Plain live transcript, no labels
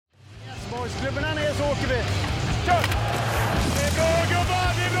Klubborna ner så åker vi. Kör! Det är bra gubbar,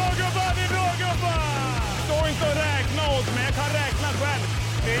 det är bra gubbar, det är bra gubbar! Stå inte och räkna åt mig, jag kan räkna själv.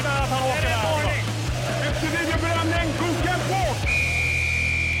 Det är att han åker här. Efter videobränning, kokar på!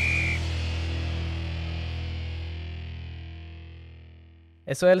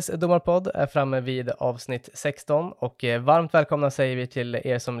 SHLs domarpodd är framme vid avsnitt 16 och varmt välkomna säger vi till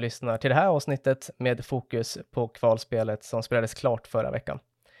er som lyssnar till det här avsnittet med fokus på kvalspelet som spelades klart förra veckan.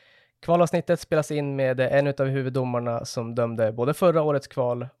 Kvalavsnittet spelas in med en av huvuddomarna som dömde både förra årets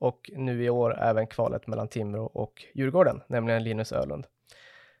kval och nu i år även kvalet mellan Timrå och Djurgården, nämligen Linus Öhlund.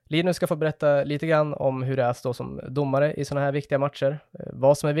 Linus ska få berätta lite grann om hur det är att stå som domare i sådana här viktiga matcher,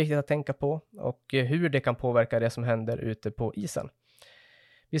 vad som är viktigt att tänka på och hur det kan påverka det som händer ute på isen.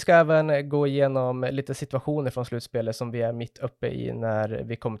 Vi ska även gå igenom lite situationer från slutspelet som vi är mitt uppe i när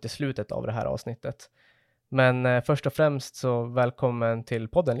vi kommer till slutet av det här avsnittet. Men först och främst så välkommen till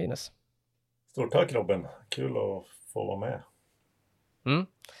podden, Linus. Stort tack, Robin. Kul att få vara med.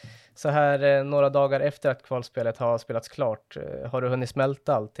 Så här några dagar efter att kvalspelet har spelats klart, har du hunnit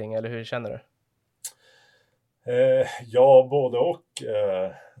smälta allting eller hur känner du? Ja, både och.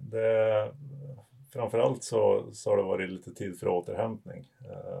 Framförallt så har det varit lite tid för återhämtning.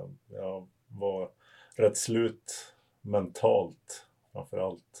 Jag var rätt slut mentalt,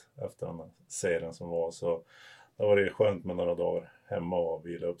 framförallt efter den här serien som var. Så det var det skönt med några dagar hemma och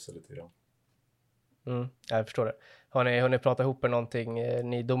vila upp sig lite grann. Jag förstår det. Har ni pratat ihop er någonting,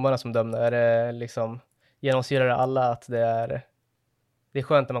 ni domarna som dömde? Är det liksom, genomsyrar det alla att det är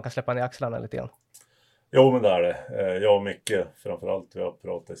skönt att man kan släppa ner axlarna lite grann? Jo, men det är det. Jag och Micke framförallt, vi har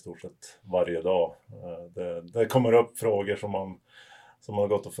pratat i stort sett varje dag. Det kommer upp frågor som man har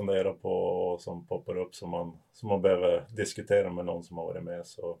gått och funderat på och som poppar upp som man behöver diskutera med någon som har varit med.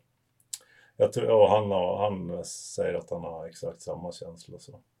 Så jag tror, och han säger att han har exakt samma känsla.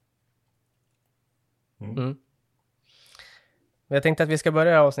 Så. Jag tänkte att vi ska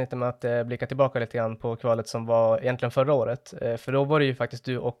börja avsnittet med att blicka tillbaka lite grann på kvalet som var egentligen förra året. För då var det ju faktiskt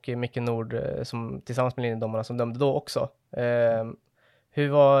du och Micke Nord som tillsammans med linjedomarna som dömde då också. Hur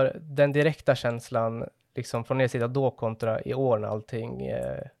var den direkta känslan liksom från er sida då kontra i år när allting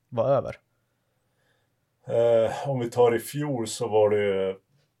var över? Om vi tar i fjol så var det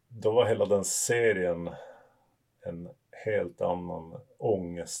då var hela den serien en helt annan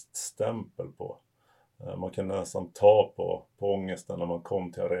ångeststämpel på. Man kan nästan ta på ångesten när man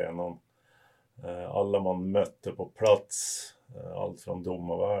kom till arenan. Alla man mötte på plats, allt från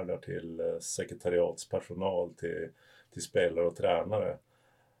domarvärdar till sekretariatspersonal till spelare och tränare,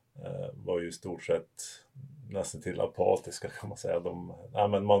 var ju i stort sett nästan till apatiska kan man säga.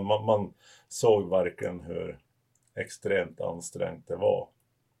 Man såg verkligen hur extremt ansträngt det var.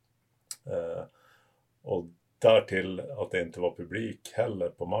 Och därtill att det inte var publik heller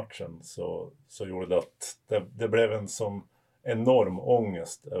på matchen så gjorde det att det blev en sån enorm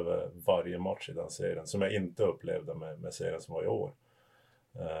ångest över varje match i den serien som jag inte upplevde med serien som var i år.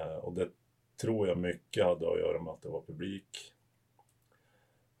 Och det tror jag mycket hade att göra med att det var publik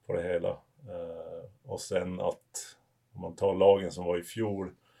på det hela. Och sen att om man tar lagen som var i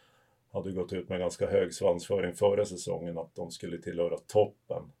fjol hade gått ut med ganska hög svansföring förra säsongen att de skulle tillhöra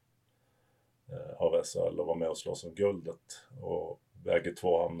toppen av SHL och var med och slåss om guldet och bägge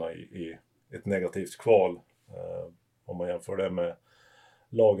två hamna i ett negativt kval. Om man jämför det med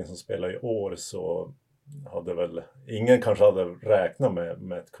lagen som spelar i år så hade väl ingen kanske hade räknat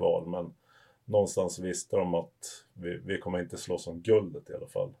med ett kval, men någonstans visste de att vi kommer inte slåss om guldet i alla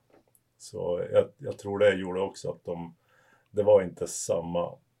fall. Så jag tror det gjorde också att det var inte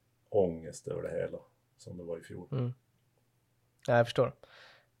samma ångest över det hela som det var i fjol. Ja, jag förstår.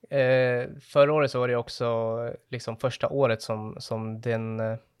 Förra året så var det också liksom första året som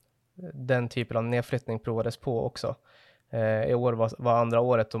den typen av nedflyttning provades på också. I år var andra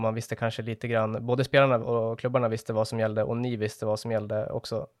året och man visste kanske lite grann, både spelarna och klubbarna visste vad som gällde och ni visste vad som gällde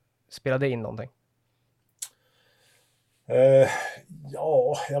också. Spelade det in någonting?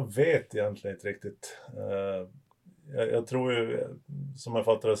 Ja, jag vet egentligen inte riktigt. Jag tror ju, som jag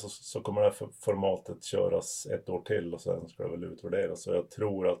fattar det så kommer det här formatet köras ett år till och sen ska det väl utvärderas. Så jag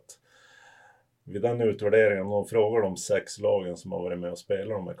tror att vid den utvärderingen, om de frågar de 6 lagen som har varit med och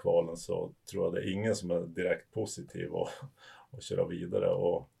spelat de här kvalen, så tror jag det är ingen som är direkt positiv och köra vidare.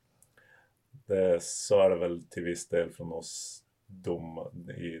 Och så är det väl till viss del från oss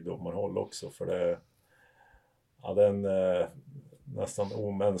i domarhåll också. För det är en nästan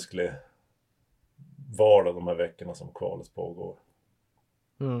omänsklig vardag de här veckorna som kvalet pågår.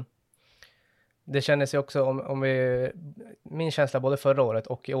 Det kändes ju också, om min känsla både förra året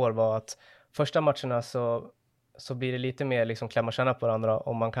och i år var att första matcherna så blir det lite mer liksom klämma känna på varandra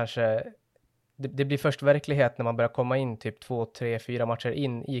om man kanske det blir först verklighet när man börjar komma in typ 2, 3, 4 matcher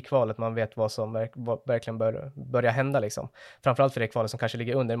in i kvalet. Man vet vad som verkligen börjar hända liksom. Framförallt för det kvalet som kanske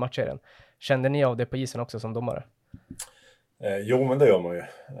ligger under matchen. Kände ni av det på isen också som domare? Jo, men det gör man ju.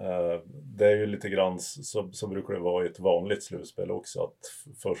 Det är ju lite grann så brukar det vara i ett vanligt slutspel också,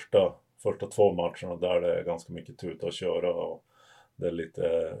 att första 2 matcherna där det är ganska mycket tuta och köra och det är lite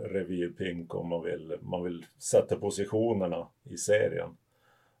revirpink om man vill sätta positionerna i serien.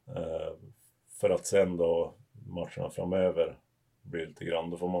 För att sen då matcherna framöver blir lite grann,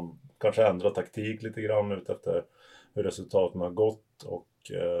 då får man kanske ändra taktik lite grann ut efter hur resultaten har gått och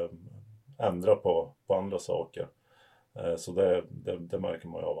ändra på andra saker. Så det märker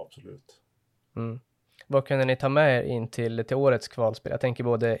man ju av absolut. Vad kunde ni ta med er in till årets kvalspel? Jag tänker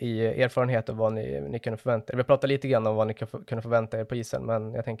både i erfarenhet och vad ni kunde förvänta er. Vi pratar lite grann om vad ni kunde förvänta er på isen,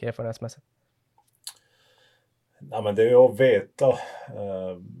 men jag tänker erfarenhetsmässigt. Ja, men det är ju att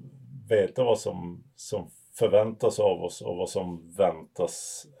veta vad som förväntas av oss och vad som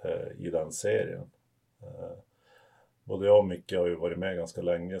väntas i den serien. Både jag och Micke har ju varit med ganska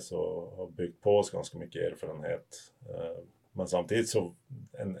länge, så har byggt på oss ganska mycket erfarenhet. Men samtidigt så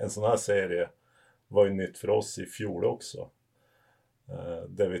en sån här serie var ju nytt för oss i fjol också.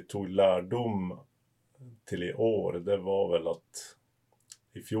 Det vi tog lärdom till i år, det var väl att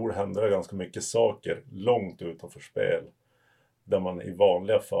i fjol hände det ganska mycket saker långt utanför spel, där man i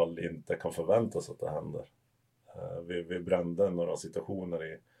vanliga fall inte kan förvänta sig att det händer. Vi brände några situationer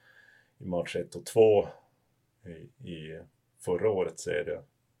i match 1 och 2 i förra årets serie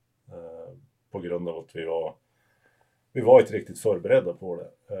på grund av att vi var inte riktigt förberedda på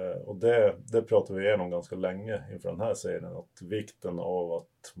det. Och det pratade vi igenom ganska länge inför den här serien, att vikten av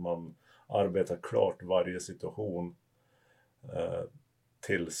att man arbetar klart varje situation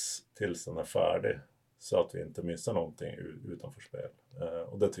tills den är färdig, så att vi inte missar någonting utanför spel.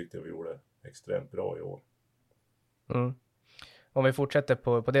 Och det tyckte jag vi gjorde extremt bra i år. Om vi fortsätter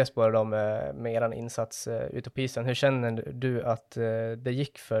på det spåret då med er insats ute på isen. Hur känner du att det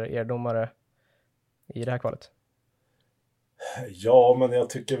gick för er domare i det här kvalet? Ja, men jag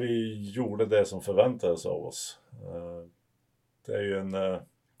tycker vi gjorde det som förväntades av oss. Det är ju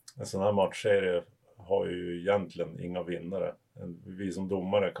en sån här matchserie har ju egentligen inga vinnare. Vi som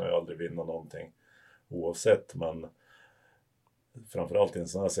domare kan ju aldrig vinna någonting oavsett, men framförallt i en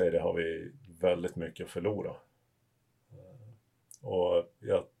sån här serie har vi väldigt mycket att förlora. Och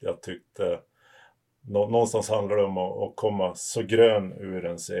jag tyckte någonstans handlar det om att komma så grön ur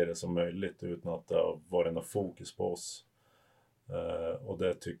en serie som möjligt utan att det har varit något fokus på oss. Och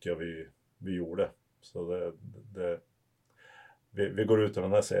det tycker jag vi gjorde. Så vi går ut ur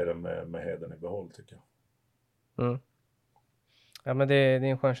den här serien med heden i behåll, tycker jag. Ja, men det är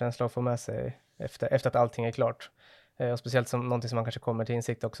en skön känsla att få med sig efter att allting är klart. Och speciellt som någonting som man kanske kommer till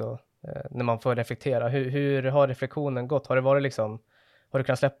insikt också när man får reflektera. Hur har reflektionen gått? Har det varit liksom, har du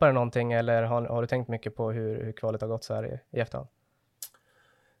kunnat släppa det någonting, eller har du tänkt mycket på hur kvalet har gått så här i efterhand?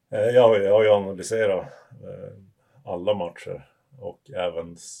 Jag har ju analyserat alla matcher och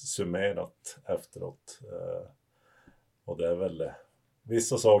även summerat efteråt. Och det är väl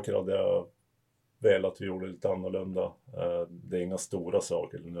vissa saker hade jag velat att vi gjorde lite annorlunda. Det är inga stora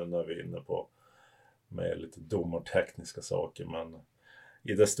saker nu när vi är inne på med lite domartekniska saker, men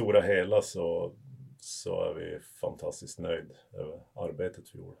i det stora hela så är vi fantastiskt nöjd över arbetet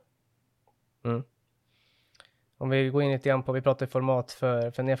vi gjorde. Om vi går in lite grann på, vi pratar format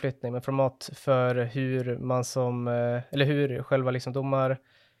för nedflyttning, men format för hur man som, eller hur själva liksom domar,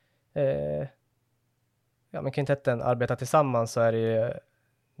 men kvintetten arbetar tillsammans, så är det ju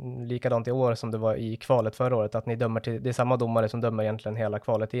likadant i år som det var i kvalet förra året, att ni dömer det är samma domare som dömer egentligen hela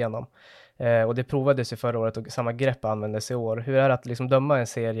kvalet igenom. Och det provades ju förra året och samma grepp användes i år. Hur är det att liksom döma en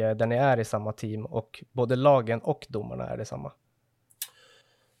serie där ni är i samma team och både lagen och domarna är det samma?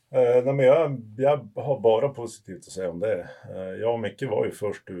 Nej, men jag har bara positivt att säga om det. Jag och Micke var ju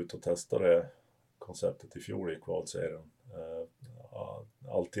först ut och testade konceptet i fjol i kvalserien.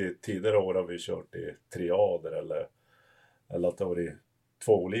 Alltid tidigare år har vi kört i triader eller att det var i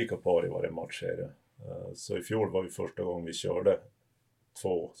 2 olika par i varje matchserie. Så i fjol var vi första gången vi körde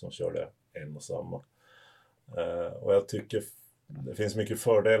 2 som körde en och samma. Och jag tycker det finns mycket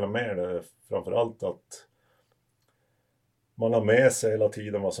fördelar med det. Framförallt att man har med sig hela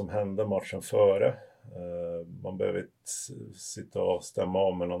tiden vad som hände matchen före. Man behöver inte sitta och stämma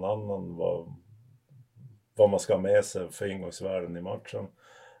av med någon annan vad man ska ha med sig för ingångsvärden i matchen.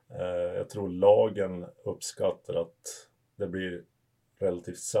 Jag tror lagen uppskattar att det blir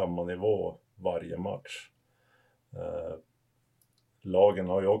relativt samma nivå varje match. Lagen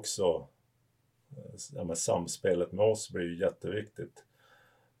har ju också, samspelet med oss blir ju jätteviktigt.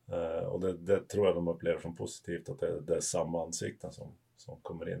 Och det tror jag de upplever som positivt, att det är samma ansikten som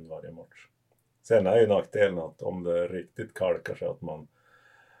kommer in varje match. Sen är ju nackdelen att om det riktigt kalkar sig,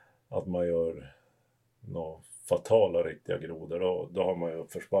 att man gör några fatala riktiga grodor, då har man ju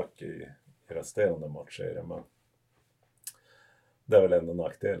uppförsbacke i resterande matcher. Men det är väl ändå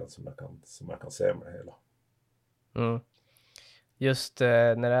nackdelen som jag kan se med det hela. Mm. Just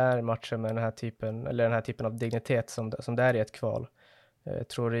när det är matcher med den här typen av dignitet som det är i ett kval,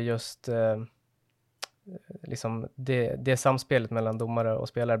 tror du just liksom det samspelet mellan domare och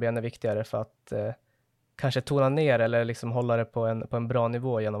spelare blir ännu viktigare för att kanske tona ner eller liksom hålla det på en bra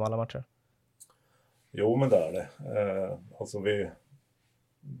nivå genom alla matcher? Jo, men det är det. Alltså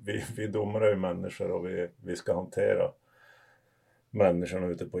vi domare är ju människor, och vi ska hantera människorna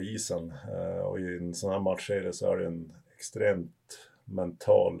ute på isen. Och i en sån här matchserie så är det en extremt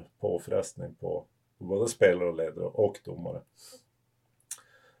mental påfrestning på både spelare och ledare och domare.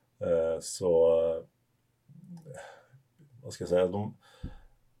 Så vad ska jag säga,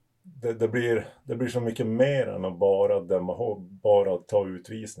 det blir så mycket mer än att bara ta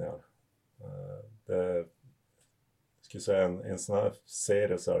utvisningar. Skulle säga en sån här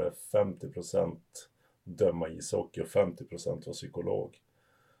serie så är det 50% döma ishockey och 50% vara psykolog.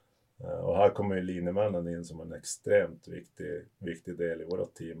 Och här kommer ju linjemännen in som en extremt viktig del i våra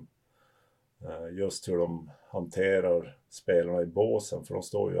team. Just hur de hanterar spelarna i båsen, för de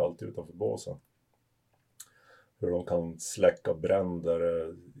står ju alltid utanför båsen. Hur de kan släcka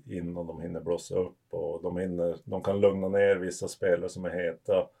bränder innan de hinner blåsa upp, och de kan lugna ner vissa spelare som är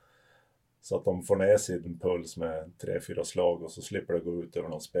heta, så att de får ner sin puls med 3-4 slag, och så slipper det gå ut över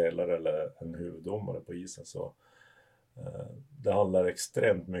någon spelare eller en huvuddomare på isen. Så det handlar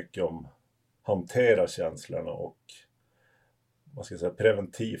extremt mycket om hantera känslorna och, vad ska jag säga,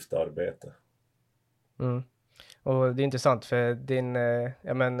 preventivt arbete. Mm. Och det är intressant, för din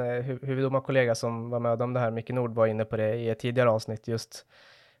huvuddomarkollega som var med om det här, Micke Nord, var inne på det i ett tidigare avsnitt, just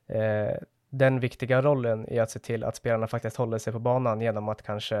den viktiga rollen i att se till att spelarna faktiskt håller sig på banan genom att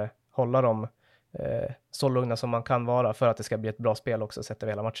kanske hålla dem så lugna som man kan vara, för att det ska bli ett bra spel också sett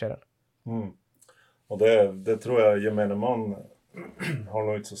över hela matchen. Mm. Och det tror jag gemene man har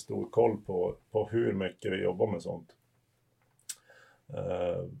nog inte så stor koll på hur mycket vi jobbar med sånt.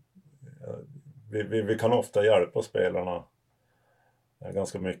 Vi kan ofta hjälpa spelarna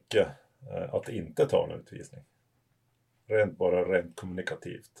ganska mycket att inte ta en utvisning. Rent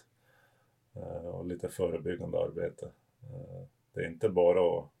kommunikativt. Och lite förebyggande arbete. Det är inte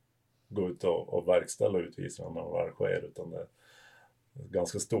bara att gå ut och verkställa utvisningar när det väl sker, utan det är ett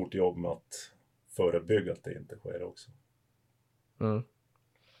ganska stort jobb med att förebygga att det inte sker också. Mm.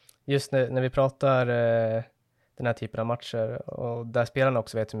 Just när vi pratar den här typen av matcher, och där spelarna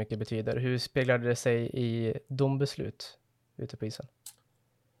också vet hur mycket det betyder, hur speglar det sig i dombeslut ute på isen?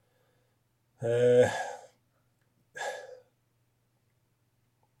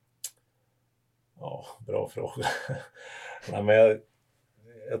 Ja, bra fråga. Nej, men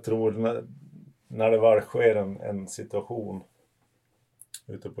jag tror när det väl sker en situation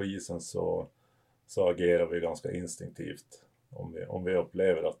ute på isen, så agerar vi ganska instinktivt om vi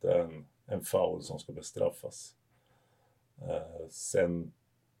upplever att det är en foul som ska bestraffas. Sen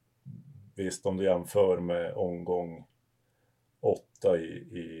visst, om du jämför med omgång 8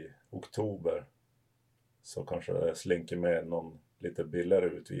 i oktober, så kanske det slinker med någon lite billigare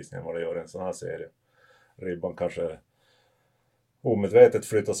utvisning än vad det gör i en sån här serie. Ribban kanske omedvetet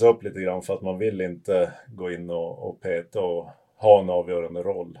flyttas upp lite grann, för att man vill inte gå in och peta och ha en avgörande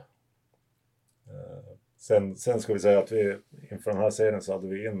roll. Sen ska vi säga att vi inför den här serien så hade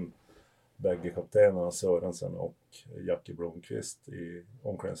vi in bägge kaptenerna Sörensen och Jackie Blomqvist i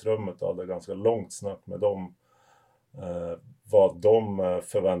omklädningsrummet och hade ganska långt snack med dem. Vad de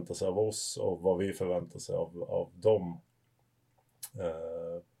förväntar sig av oss och vad vi förväntar sig av dem.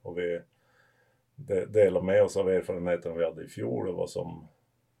 Och vi delar med oss av erfarenheten vi hade i fjol och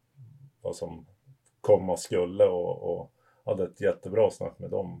vad som komma skulle, och hade ett jättebra snack med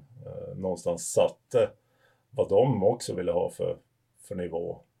dem. Någonstans satte vad de också ville ha för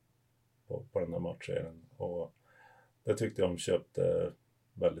nivå på den här matchen. Och det tyckte jag de köpte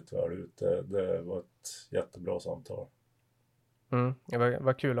väldigt väl ut. Det var ett jättebra samtal. Det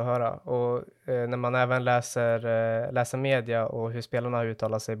var kul att höra. Och när man även läser media och hur spelarna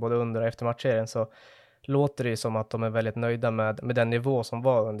uttalar sig både under och efter matchen, så låter det ju som att de är väldigt nöjda med den nivå som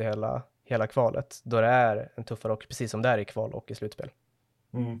var under hela kvalet, då det är en tuffare och precis som det är i kval och i slutspel.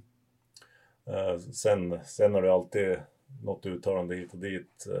 Sen är det alltid något uttalande hit och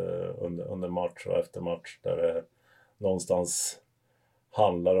dit under match och efter match, där det någonstans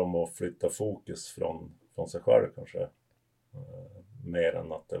handlar om att flytta fokus från sig själv kanske. Mer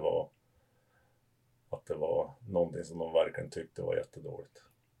än att det var någonting som de verkligen tyckte var jättedåligt.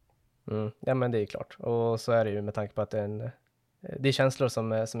 Ja, men det är klart. Och så är det ju med tanke på att det är känslor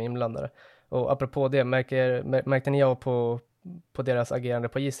som är inblandade. Och apropå det, märkte ni av på deras agerande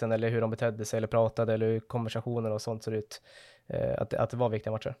på isen, eller hur de betedde sig eller pratade, eller hur konversationer och sånt ser ut, att det var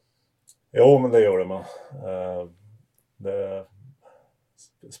viktiga matcher? Jo, men det gjorde man.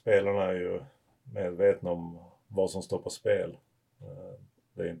 Spelarna är ju medvetna om vad som står på spel.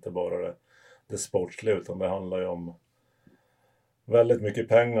 Det är inte bara det sportsliga, utan det handlar ju om väldigt mycket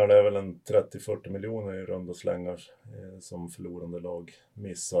pengar. Det är väl en 30-40 miljoner i runda slängar som förlorande lag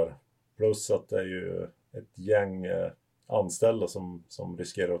missar. Plus att det är ju ett gäng anställda som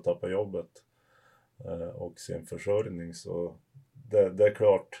riskerar att tappa jobbet och sin försörjning. Så det är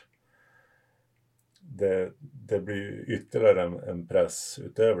klart, det blir ytterligare en press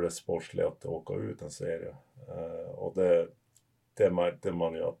utöver det sportsliga att åka ut en serie. Och det märkte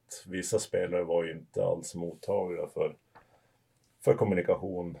man ju att vissa spelare var ju inte alls mottagliga för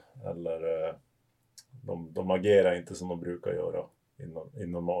kommunikation, eller de agerar inte som de brukar göra i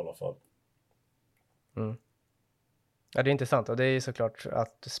normala fall. Ja, det är intressant, och det är ju såklart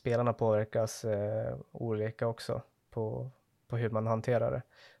att spelarna påverkas olika också på hur man hanterar det.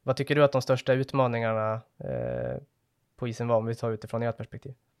 Vad tycker du att de största utmaningarna på isen var, om vi tar utifrån ert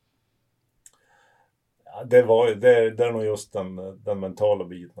perspektiv? Ja, det är nog just den mentala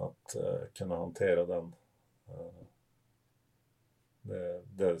biten, att kunna hantera den.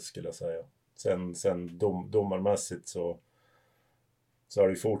 Det skulle jag säga. Sen domarmässigt så är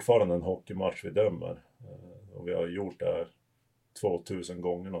det fortfarande en hockeymatch vi dömer. Och vi har gjort det här 2000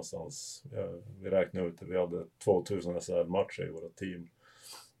 gånger någonstans. Vi räknar ut det, vi hade 2000 SHL-matcher i våra team.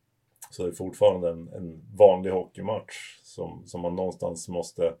 Så det är fortfarande en vanlig hockeymatch som man någonstans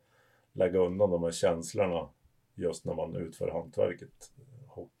måste lägga undan de här känslorna just när man utför hantverket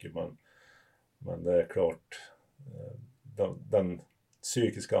hockey. Men det är klart, den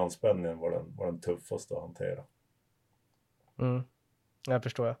psykiska anspänningen var den tuffaste att hantera. Jag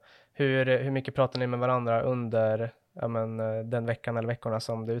förstår. Hur mycket pratar ni med varandra under den veckan eller veckorna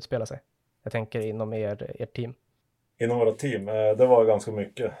som det utspelar sig? Jag tänker inom ert team. Inom våra team, det var ganska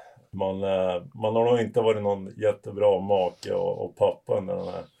mycket. Man har nog inte varit någon jättebra make och pappa under den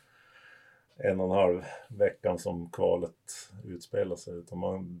här 1,5 veckan som kvalet utspelar sig. Utan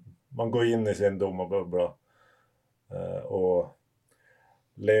man går in i sin domarbubbla och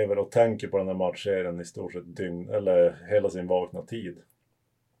lever och tänker på den här matchserien i stort sett hela sin vakna tid.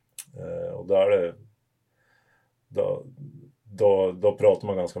 Och där då pratar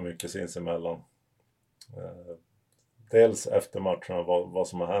man ganska mycket sinsemellan. Dels efter matcherna vad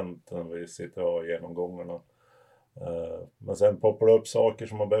som har hänt när vi sitter och har genomgångarna. Men sen poppar det upp saker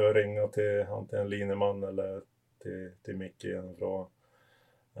som man behöver ringa till antingen linjeman eller till Micke från.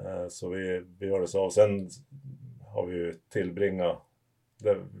 Så vi gör det så. Och sen har vi ju tillbringat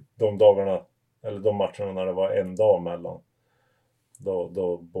de dagarna, eller de matcherna när det var en dag mellan.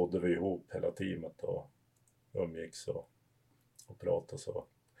 Då bodde vi ihop hela teamet och umgicks och pratade. Så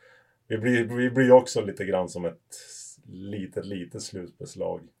vi blir också lite grann som ett litet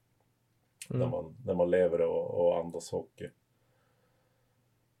slutbeslag när man lever och andas hockey.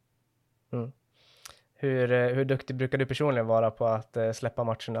 Hur duktig brukar du personligen vara på att släppa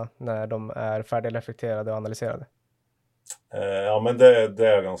matcherna när de är färdigreflekterade och analyserade? Ja, men det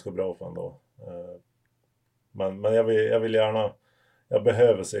är jag ganska bra på ändå. Men jag vill gärna, jag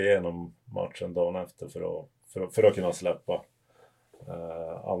behöver se igenom matchen dagen efter för att kunna släppa.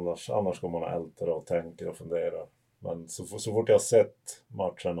 Annars går man och älter och tänker och funderar. Men så fort jag har sett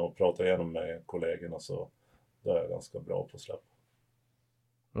matchen och pratat igenom med kollegorna, så då är jag ganska bra på att släppa.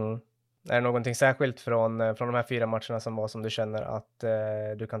 Är det någonting särskilt från de här 4 matcherna som du känner att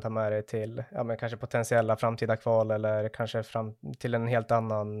du kan ta med dig till kanske potentiella framtida kval, eller kanske fram till en helt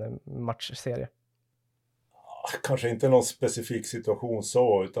annan matchserie? Kanske inte någon specifik situation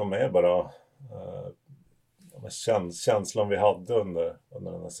så, utan mer bara känslan vi hade under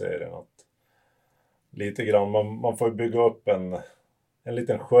den här serien. Att lite grann, man får bygga upp en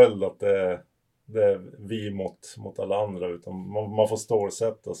liten sköld att det är vi mot alla andra, utan man får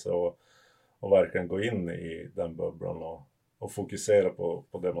stålsätta sig och verkligen gå in i den bubblan och fokusera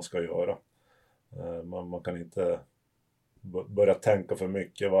på det man ska göra. Man kan inte börja tänka för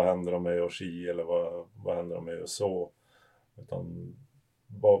mycket, vad händer om jag gör si, eller vad händer om jag gör så, utan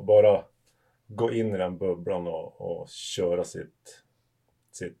bara gå in i den bubblan och köra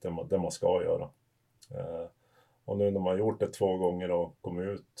det man ska göra. Och nu när man har gjort det 2 gånger och kommit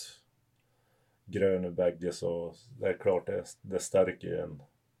ut grön ur bägge, så det är klart det stärker en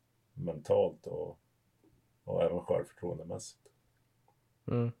mentalt, och och även självförtroendemässigt.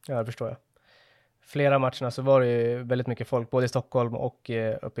 Ja, det förstår jag. Flera matcherna så var det ju väldigt mycket folk, både i Stockholm och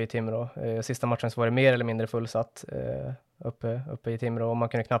uppe i Timrå. Sista matchen så var det mer eller mindre fullsatt uppe i Timrå, och man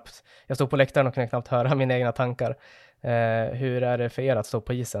kunde knappt, jag stod på läktaren och kunde knappt höra mina egna tankar. Hur är det för er att stå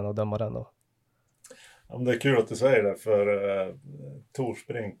på isen och döma den då? Ja, men det är kul att du säger det, för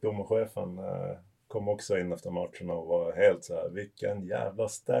Torsbrink, domarchefen, kom också in efter matchen och var helt så här, vilken jävla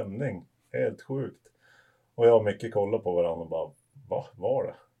stämning, helt sjukt. Och jag och Micke kollade på varandra och bara, vad var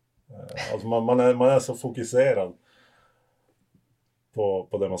det? Alltså man är så fokuserad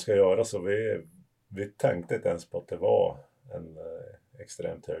på det man ska göra, så vi tänkte inte ens på att det var en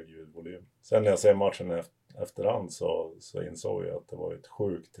extremt hög ljudvolym. Sen när jag ser matchen efterhand så insåg jag att det var ett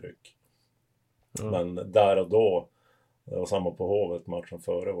sjukt tryck. Men där och då, det var samma på Hovet, matchen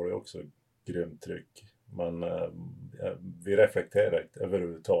före var det också grymt tryck. Men vi reflekterar inte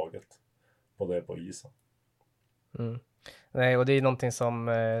överhuvudtaget på det på isen. Nej, och det är någonting som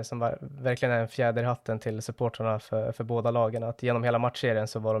verkligen är en fjäder i hatten till supportrarna för båda lagen. Att genom hela matchserien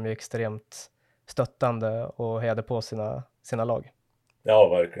så var de ju extremt stöttande och hejade på sina lag. Ja,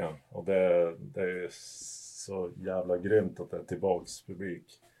 verkligen. Och det är så jävla grymt att det är tillbaks publik.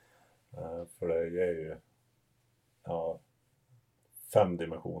 För det ger ju 5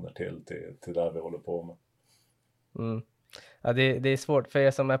 dimensioner till där vi håller på med. Ja, det är svårt. För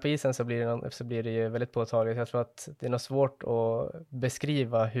er som är på isen så blir det ju väldigt påtagligt. Jag tror att det är nog svårt att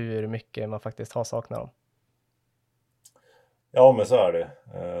beskriva hur mycket man faktiskt har saknat dem. Ja, men så är det.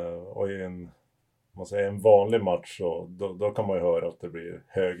 Och i en vanlig match så då kan man ju höra att det blir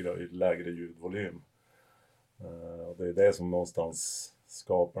högre och lägre ljudvolym. Och det är det som någonstans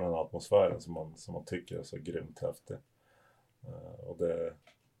skapar den atmosfären som man tycker är så grymt häftig. Och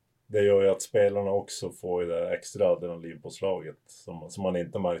det gör ju att spelarna också får det extra adrenalinpåslaget som man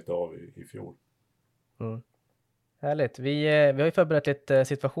inte märkte av i fjol. Härligt. Vi har ju förberett lite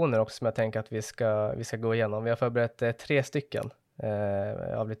situationer också som jag tänker att vi ska gå igenom. Vi har förberett 3 stycken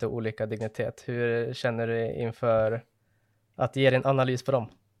av lite olika dignitet. Hur känner du inför att ge en analys på dem?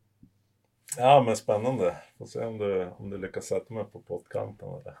 Ja, men spännande. Får se om du lyckas sätta mig på pottkanten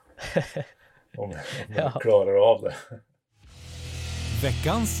eller om du klarar av det.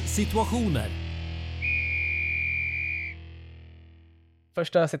 Veckans situationer.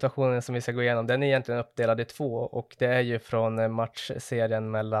 Första situationen som vi ska gå igenom, den är egentligen uppdelad i 2, och det är ju från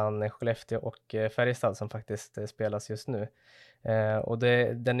matchserien mellan Skellefteå och Färjestad som faktiskt spelas just nu. Och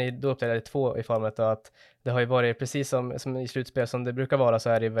den är då uppdelad i 2 i form av att det har ju varit precis som i slutspel som det brukar vara, så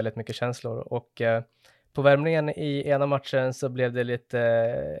är det väldigt mycket känslor, och på värmningen i ena matchen så blev det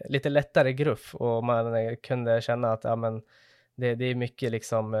lite lättare gruff, och man kunde känna att det är mycket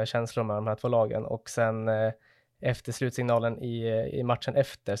liksom känslor med de här 2 lagen, och sen efter slutsignalen i matchen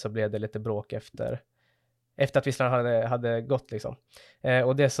efter så blev det lite bråk efter att visslarna hade gått liksom.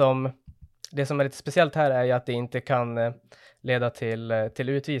 Och det som är lite speciellt här är ju att det inte kan leda till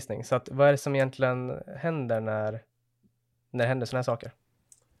utvisning. Så att, vad är det som egentligen händer när det händer såna här saker?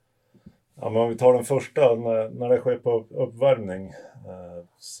 Ja, men om vi tar den första, när det sker på uppvärmning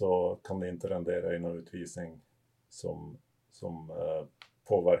så kan det inte rendera i någon utvisning som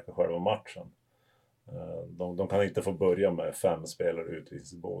påverkar själva matchen. De kan inte få börja med 5 spelare i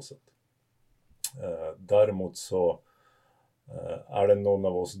utvisningsbåset. Däremot så är det någon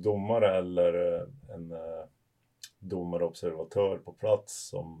av oss domare eller en domarobservatör på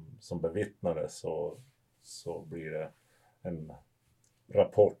plats som bevittnar det, så blir det en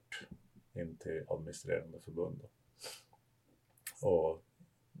rapport in till administrerande förbund. Och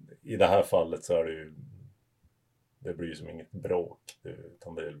i det här fallet så är det ju, det blir ju som inget bråk,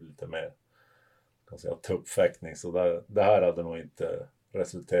 utan det är lite mer, kan säga, tuppfäktning. Så det här hade nog inte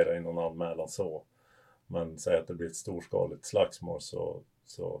resulterat i någon anmälan så. Men säg att det blir ett storskaligt slagsmål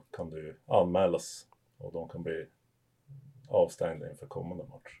så kan det ju anmälas och de kan bli avstängda inför kommande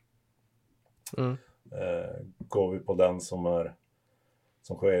match. Går vi på den som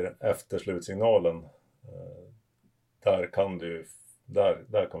sker efter slutsignalen, där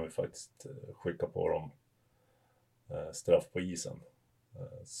kan vi faktiskt skicka på dem straff på isen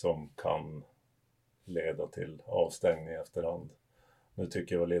som kan leda till avstängning i efterhand. Nu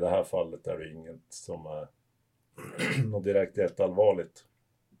tycker jag väl i det här fallet är det inget som är något direkt jätteallvarligt.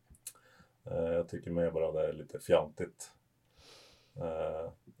 Jag tycker mer bara det är lite fjantigt.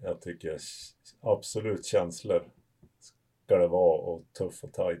 Jag tycker absolut känslor ska det vara, och tuff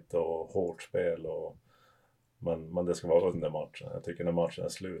och tajt och hårt spel, men det ska vara under matchen. Jag tycker när matchen är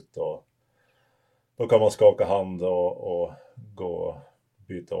slut då kan man skaka hand och gå och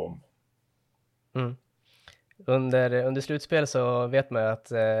byta om. Under slutspel så vet man ju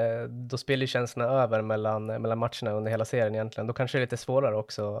att då spelar ju känslorna över mellan matcherna under hela serien egentligen. Då kanske det är lite svårare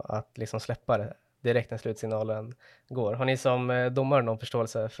också att liksom släppa det direkt när slutsignalen går. Har ni som domare någon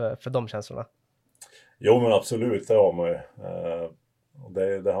förståelse för de känslorna? Jo, men absolut, det har man ju. Och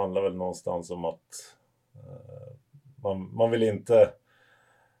det handlar väl någonstans om att man vill inte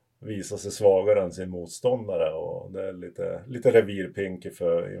visa sig svagare än sin motståndare, och det är lite revirpinke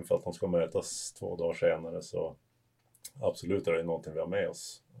inför att de ska mötas 2 dagar senare. Så absolut är det någonting vi har med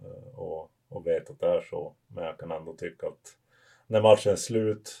oss och vet att det är så. Men jag kan ändå tycka att när matchen är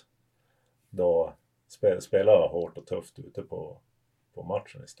slut, då spelar jag hårt och tufft ute på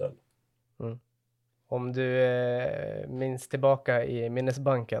matchen istället. Mm. Om du minns tillbaka i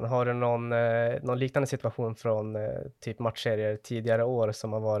minnesbanken, har du någon liknande situation från typ matchserier tidigare år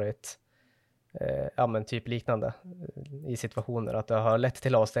som har varit typ liknande i situationer, att det har lett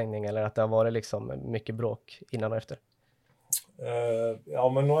till avstängning eller att det har varit liksom mycket bråk innan och efter? Ja,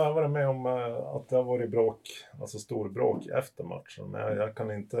 men nu har jag varit med om att det har varit bråk, alltså stor bråk efter matchen, men jag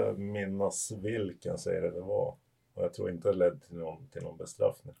kan inte minnas vilken serie det var, och jag tror inte det ledde till någon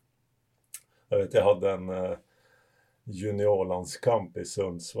bestraffning. Jag hade en juniorlandskamp i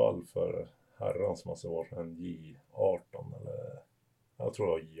Sundsvall för herrans massa år sedan, en J18 eller jag tror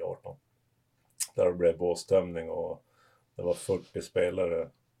det var J18. Där det blev båsstämning och det var 40 spelare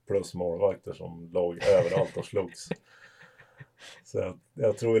plus målvakter som låg överallt och slogs. Så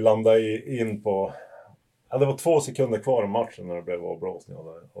jag tror vi landade in på, det var 2 sekunder kvar i matchen när det blev avblåsning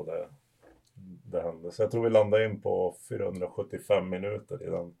och det hände. Så jag tror vi landade in på 475 minuter i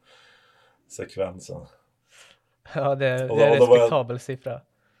den sekvensen. Ja, det är en respektabel siffra.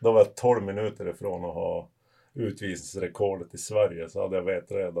 Då var jag 12 minuter ifrån att ha utvisningsrekordet i Sverige, så hade jag vetat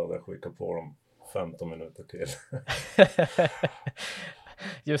det, då hade jag skickat på dem 15 minuter till.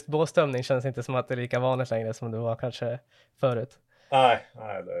 Just båstömning känns inte som att det är lika vanligt längre som det var kanske förut. Nej,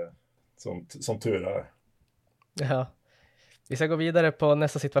 det är som tur är. Ja. Vi ska gå vidare på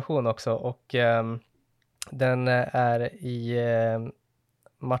nästa situation också, och den är i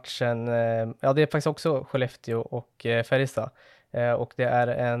matchen, det är faktiskt också Skellefteå och Färjestad, och det är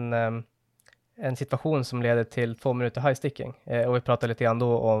en situation som leder till 2 minuter high-sticking, och vi pratar lite grann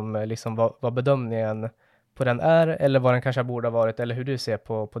då om liksom vad bedömningen på den är, eller vad den kanske borde ha varit, eller hur du ser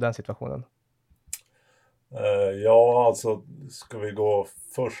på den situationen. Ja, alltså ska vi gå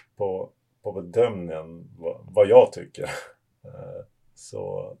först på bedömningen, vad jag tycker,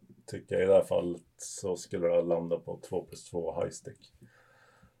 så tycker jag i det här fallet så skulle det landa på 2+2 high-stick.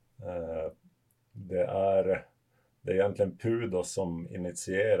 Det är egentligen Pudo som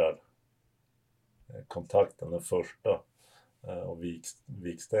initierar kontakten den första, och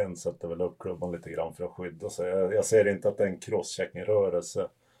Viksten sätter väl upp klubban lite grann för att skydda sig. Jag ser inte att det är en crosschecking-rörelse,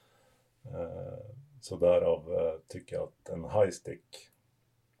 så därav tycker jag att en high-stick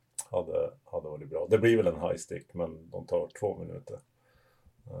hade varit bra. Det blir väl en high-stick, men de tar 2 minuter.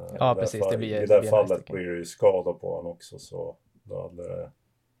 Ja, precis. I det fallet blir det ju skada på han också, så då hade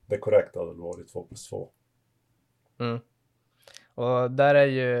det korrekta hade varit 2+2. Mm. Och där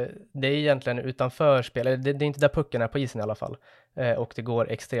det är egentligen utanför spel, det är inte där pucken är på isen i alla fall, och det går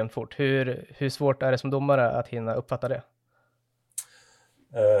extremt fort. Hur svårt är det som domare att hinna uppfatta det?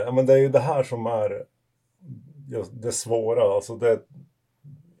 Men det är ju det här som är det svåra, alltså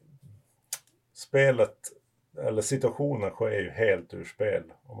spelet eller situationen sker ju helt ur spel.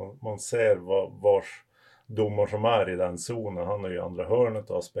 Och man ser vars domare som är i den zonen, han är ju i andra hörnet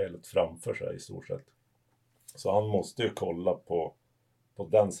och har spelet framför sig i stort sett. Så han måste ju kolla på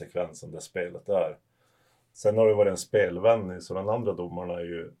den sekvensen där spelet är. Sen har det varit en spelvändning, så den andra domaren är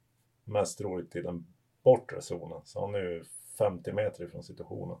ju mest troligt i den bortre zonen. Så han är ju 50 meter ifrån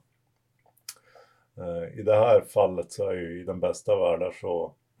situationen. I det här fallet så är ju i den bästa världen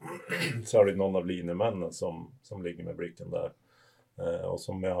så är det någon av linjemännen som ligger med blicken där. Och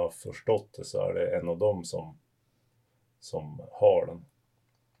som jag har förstått det så är det en av dem som har den.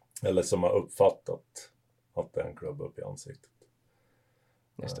 Eller som har uppfattat att det är en klubb upp i ansiktet.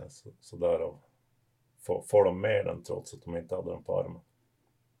 Just det. Så därav får de med den trots att de inte hade den på armen.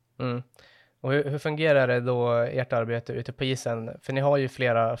 Mm. Och hur fungerar det då ert arbete ute på isen? För ni har ju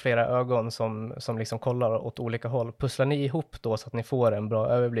flera ögon som liksom kollar åt olika håll. Pusslar ni ihop då så att ni får en bra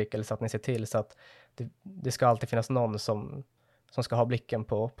överblick, eller så att ni ser till så att det ska alltid finnas någon som ska ha blicken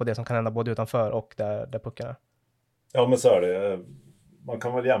på det som kan hända både utanför och där pucken är? Ja, men så är det. Man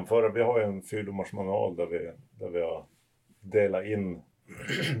kan väl jämföra. Vi har ju en 4-domarsmanual där vi har delat in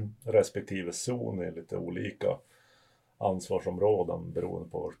respektive zon i lite olika ansvarsområden beroende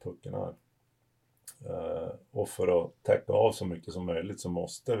på var pucken är. Och för att täcka av så mycket som möjligt så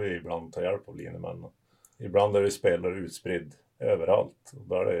måste vi ibland ta hjälp av linjemännen. ibland är det spelare utspridd överallt. Och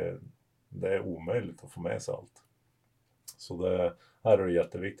där det är omöjligt att få med sig allt. Så här är det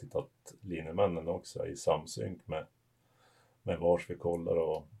jätteviktigt att linjemännen också är i samsynk med vars vi kollar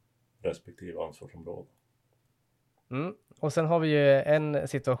och respektive ansvarsområde. Och sen har vi ju en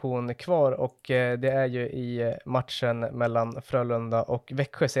situation kvar och det är ju i matchen mellan Frölunda och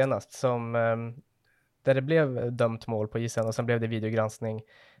Växjö senast som där det blev dömt mål på isen och sen blev det videogranskning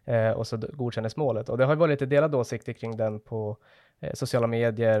och så godkändes målet. Och det har ju varit lite delade åsikter kring den på sociala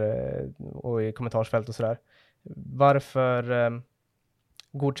medier och i kommentarsfält och sådär. Varför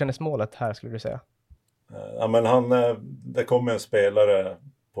godkändes målet här skulle du säga? Ja, men det kommer en spelare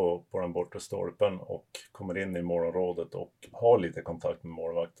på den bortre stolpen och kommer in i målområdet och har lite kontakt med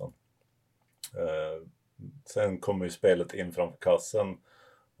målvakten. Sen kommer ju spelet in framför kassen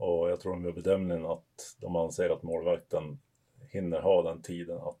och jag tror med bedömningen att de anser att målvakten hinner ha den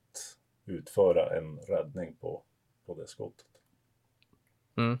tiden att utföra en räddning på det skottet.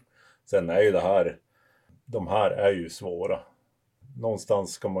 Sen är ju de här är ju svåra.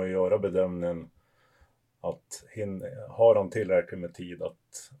 Någonstans ska man ju göra bedömningen att har han tillräckligt med tid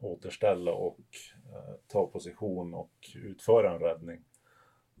att återställa och ta position och utföra en räddning.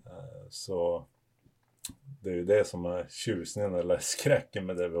 Så det är ju det som är tjusningen eller skräcken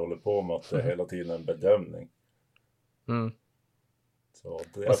med det vi håller på med, att det är hela tiden en bedömning. Så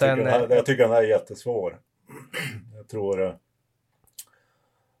jag tycker den här är jättesvår. Jag tror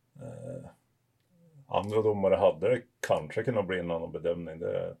andra domare hade det kanske kunnat bli en annan bedömning.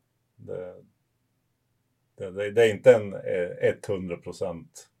 Det är inte en 100%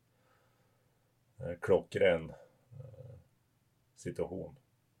 klockren situation.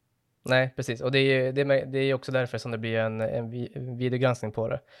 Nej, precis. Och det är också därför som det blir en videogranskning på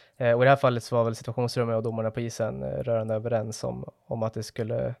det. Och i det här fallet så var väl situationsrummet och domarna på isen rörande överens om att det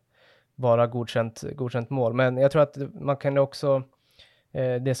skulle vara godkänt mål. Men jag tror att man kan också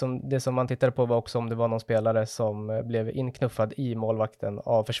det som man tittade på var också om det var någon spelare som blev inknuffad i målvakten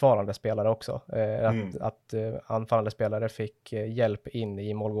av försvarande spelare också. Att anfallande spelare fick hjälp in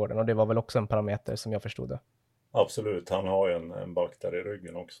i målgården, och det var väl också en parameter som jag förstod det. Absolut, han har ju en back där i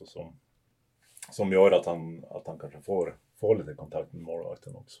ryggen också som gör att han kanske får lite kontakt med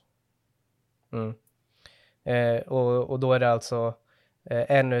målvakten också. Och då är det alltså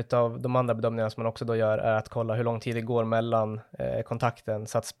en av de andra bedömningarna som man också då gör är att kolla hur lång tid det går mellan kontakten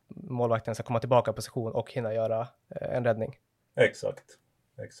så att målvakten ska komma tillbaka i position och hinna göra en räddning. Exakt.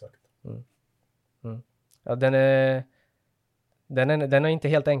 Ja, den är inte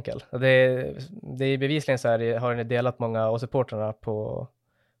helt enkel. Det är bevisligen så här, har den delat många av supporterna på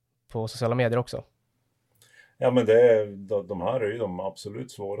sociala medier också. Ja, men de här är ju de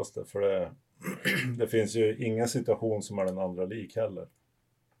absolut svåraste, för det finns ju ingen situation som är den andra lik heller.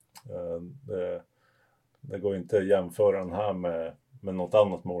 Det går inte att jämföra den här med något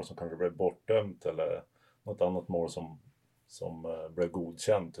annat mål som kanske blev bortdömt eller något annat mål som blev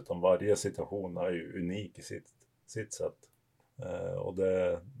godkänt, utan varje situation är ju unik i sitt sätt. Och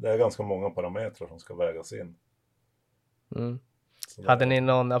det är ganska många parametrar som ska vägas in. Hade ni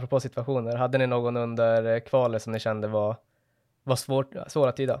någon, apropå situationer, hade ni någon under kvalet som ni kände var svår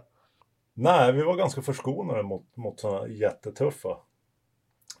att tyda? Nej, vi var ganska förskonade mot sådana jättetuffa.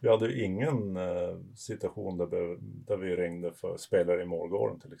 Vi hade ju ingen situation där vi ringde för spelare i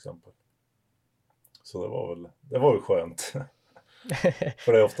målgården till exempel. Så det var ju skönt.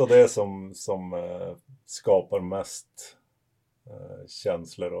 För det är ofta det som skapar mest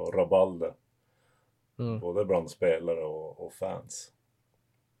känslor och rabalder. Både bland spelare och fans.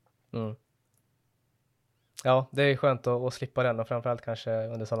 Ja, det är skönt att slippa den, och framförallt kanske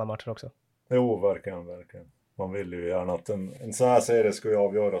under sådana matcher också. Jo, verkligen. Man vill ju gärna att en sån här serie ska ju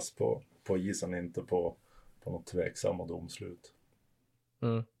avgöras på isen, inte på något tveksamma domslut.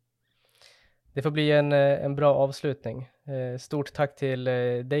 Det får bli en bra avslutning. Stort tack till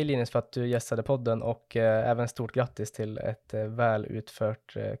dig, Linus, för att du gästade podden, och även stort grattis till ett väl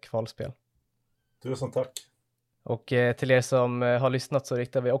utfört kvalspel. Tusen tack. Och till er som har lyssnat så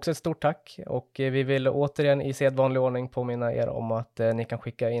riktar vi också ett stort tack, och vi vill återigen i sedvanlig ordning påminna er om att ni kan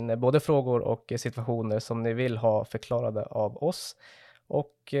skicka in både frågor och situationer som ni vill ha förklarade av oss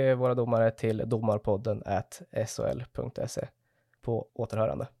och våra domare till domarpodden@sol.se. På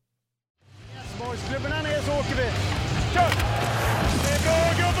återhörande. Klubben ner så åker vi. Kör! Det är bra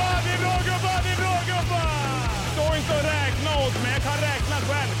gubbar, det är bra gubbar, det är bra gubbar! Stå inte och räkna åt mig, jag kan räkna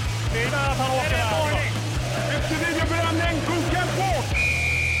själv. Det är att han åker här.